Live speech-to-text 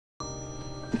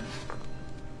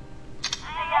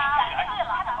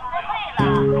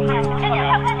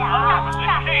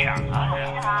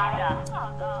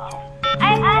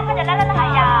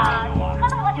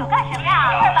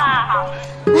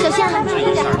心啊，注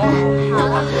意点。好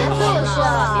了，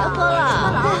别喝了。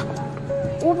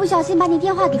我不小心把你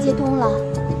电话给接通了。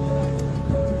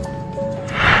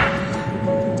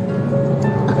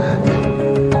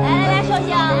来，寿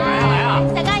星，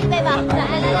再干一杯吧！来，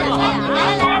喝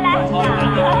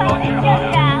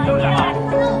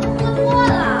多了。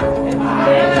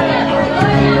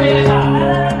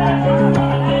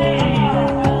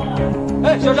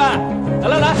哎，小山，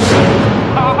来，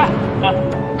快！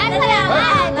哎，快点，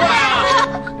来！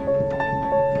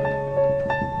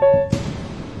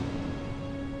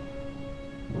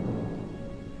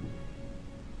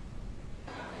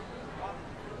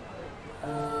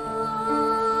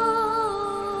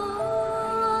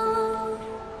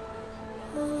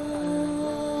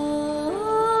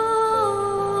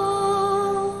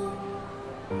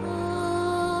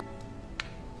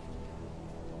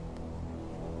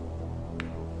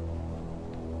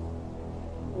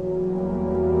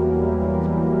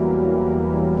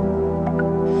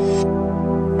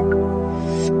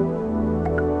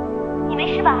你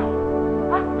没事吧？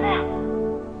啊，对啊，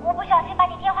我不小心把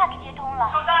你电话给接通了。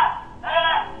小山，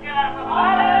来！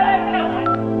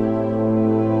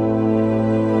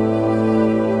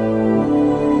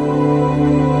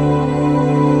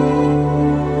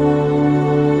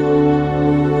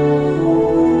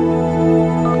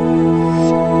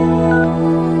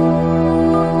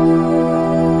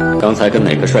刚才跟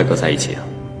哪个帅哥在一起啊？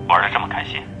玩得这么开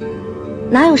心？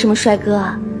哪有什么帅哥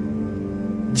啊？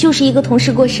就是一个同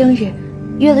事过生日，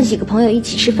约了几个朋友一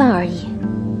起吃饭而已。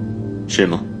是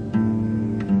吗？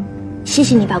谢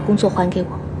谢你把工作还给我。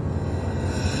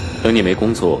等你没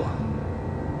工作，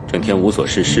整天无所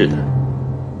事事的，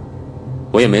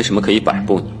我也没什么可以摆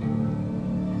布你，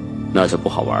那就不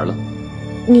好玩了。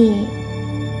你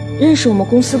认识我们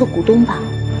公司的股东吧？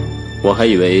我还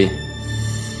以为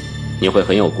你会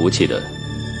很有骨气的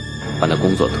把那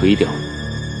工作推掉，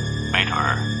没准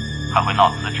儿还会闹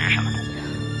辞职什么的。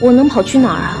我能跑去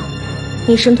哪儿啊？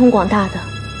你神通广大的，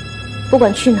不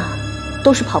管去哪儿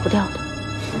都是跑不掉的。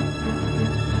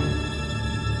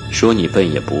说你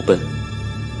笨也不笨，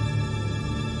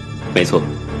没错。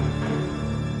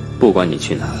不管你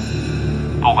去哪儿，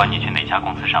不管你去哪家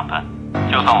公司上班，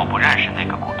就算我不认识那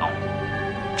个股东，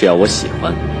只要我喜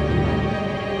欢，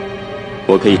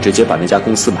我可以直接把那家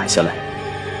公司买下来。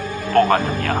不管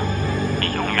怎么样，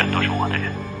你永远都是我的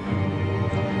人。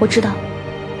我知道。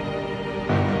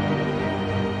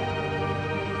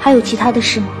还有其他的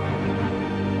事吗？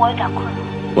我有点困了。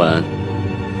晚安。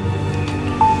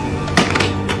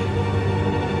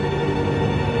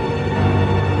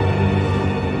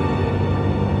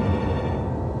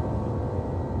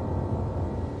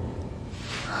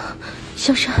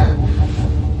小山，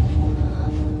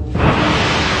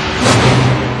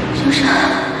小山，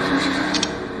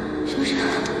小山。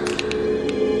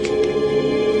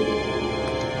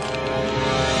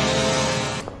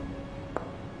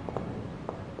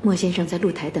莫先生在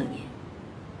露台等您。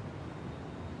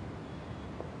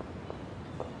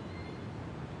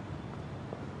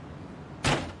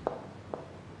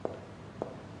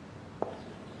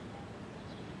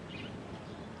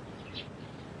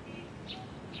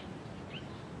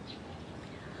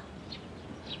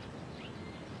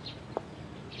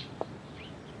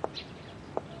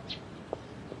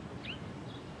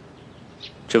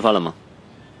吃饭了吗？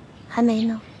还没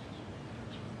呢。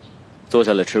坐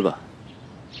下来吃吧。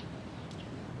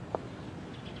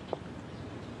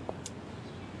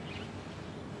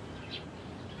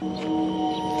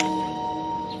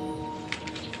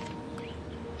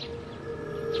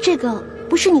这个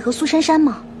不是你和苏珊珊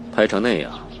吗？拍成那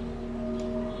样，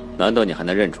难道你还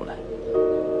能认出来？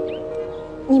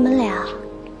你们俩？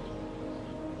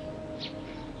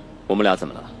我们俩怎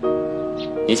么了？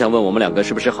你想问我们两个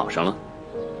是不是好上了？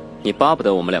你巴不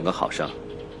得我们两个好上，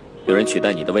有人取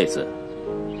代你的位子，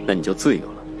那你就自由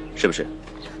了，是不是？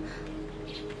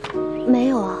没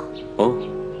有啊。哦，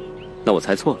那我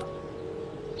猜错了。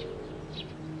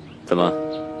怎么？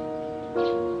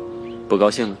不高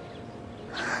兴了？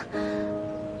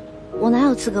我哪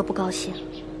有资格不高兴？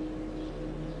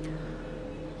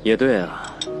也对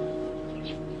啊，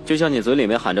就像你嘴里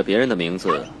面喊着别人的名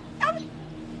字，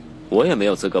我也没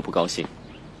有资格不高兴。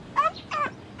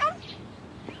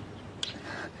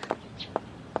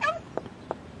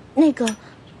那个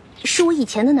是我以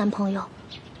前的男朋友，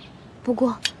不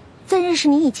过在认识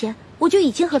你以前，我就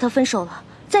已经和他分手了，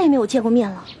再也没有见过面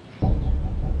了。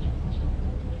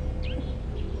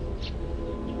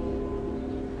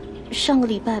上个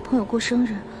礼拜朋友过生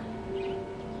日，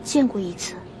见过一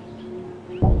次，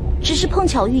只是碰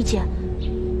巧遇见，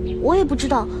我也不知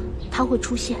道他会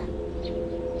出现。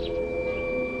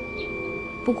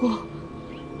不过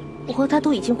我和他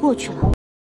都已经过去了。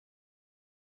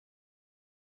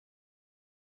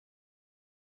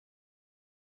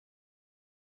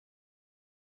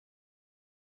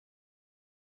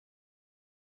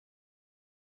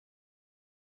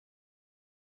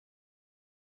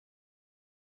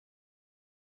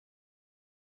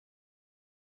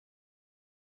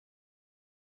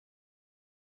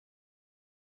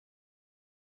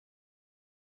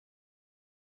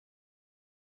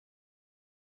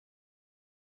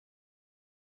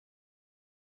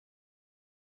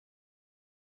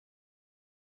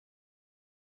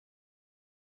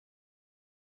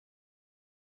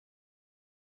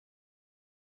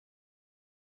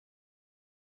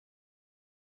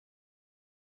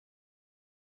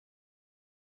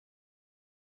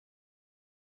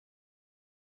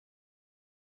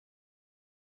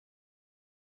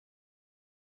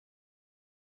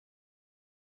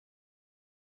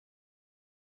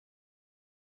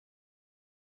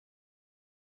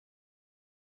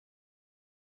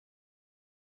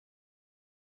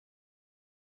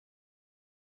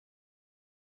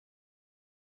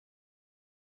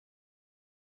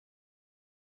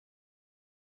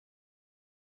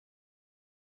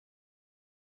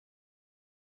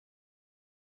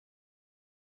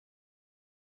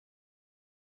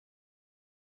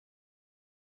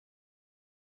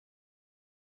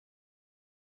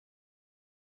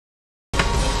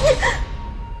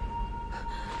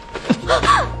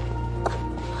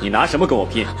你拿什么跟我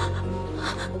拼？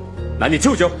拿你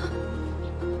舅舅？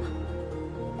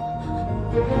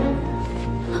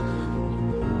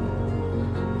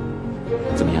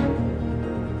怎么样？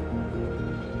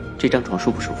这张床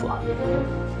舒不舒服啊？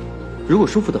如果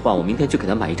舒服的话，我明天就给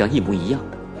他买一张一模一样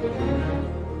的。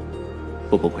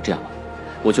不，这样吧，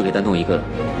我就给他弄一个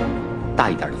大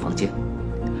一点的房间，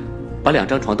把2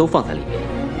张床都放在里面，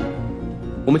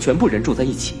我们全部人住在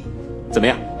一起，怎么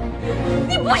样？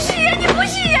你不是人，你不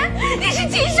是人，你是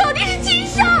禽兽，你是禽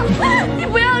兽！你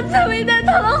不要再为难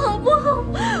他了，好不好？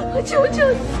我求求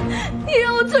你，你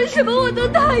让我做什么我都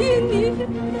答应你。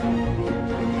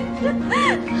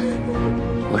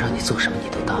我让你做什么你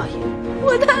都答应？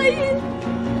我答应，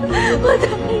我答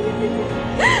应。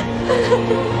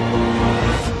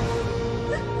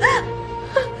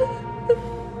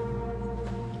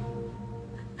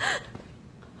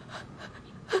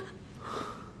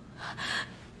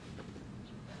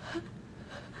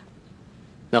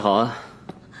那好啊，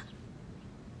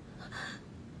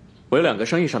我有2个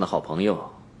生意上的好朋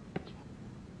友，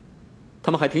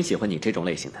他们还挺喜欢你这种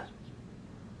类型的。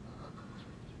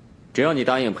只要你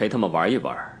答应陪他们玩一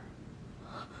玩，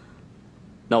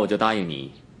那我就答应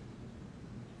你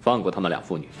放过他们2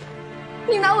父女。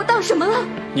你拿我当什么了？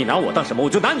你拿我当什么，我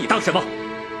就拿你当什么。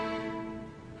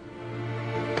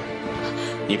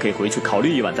你可以回去考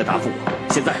虑一晚再答复我。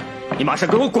现在，你马上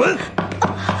给我滚！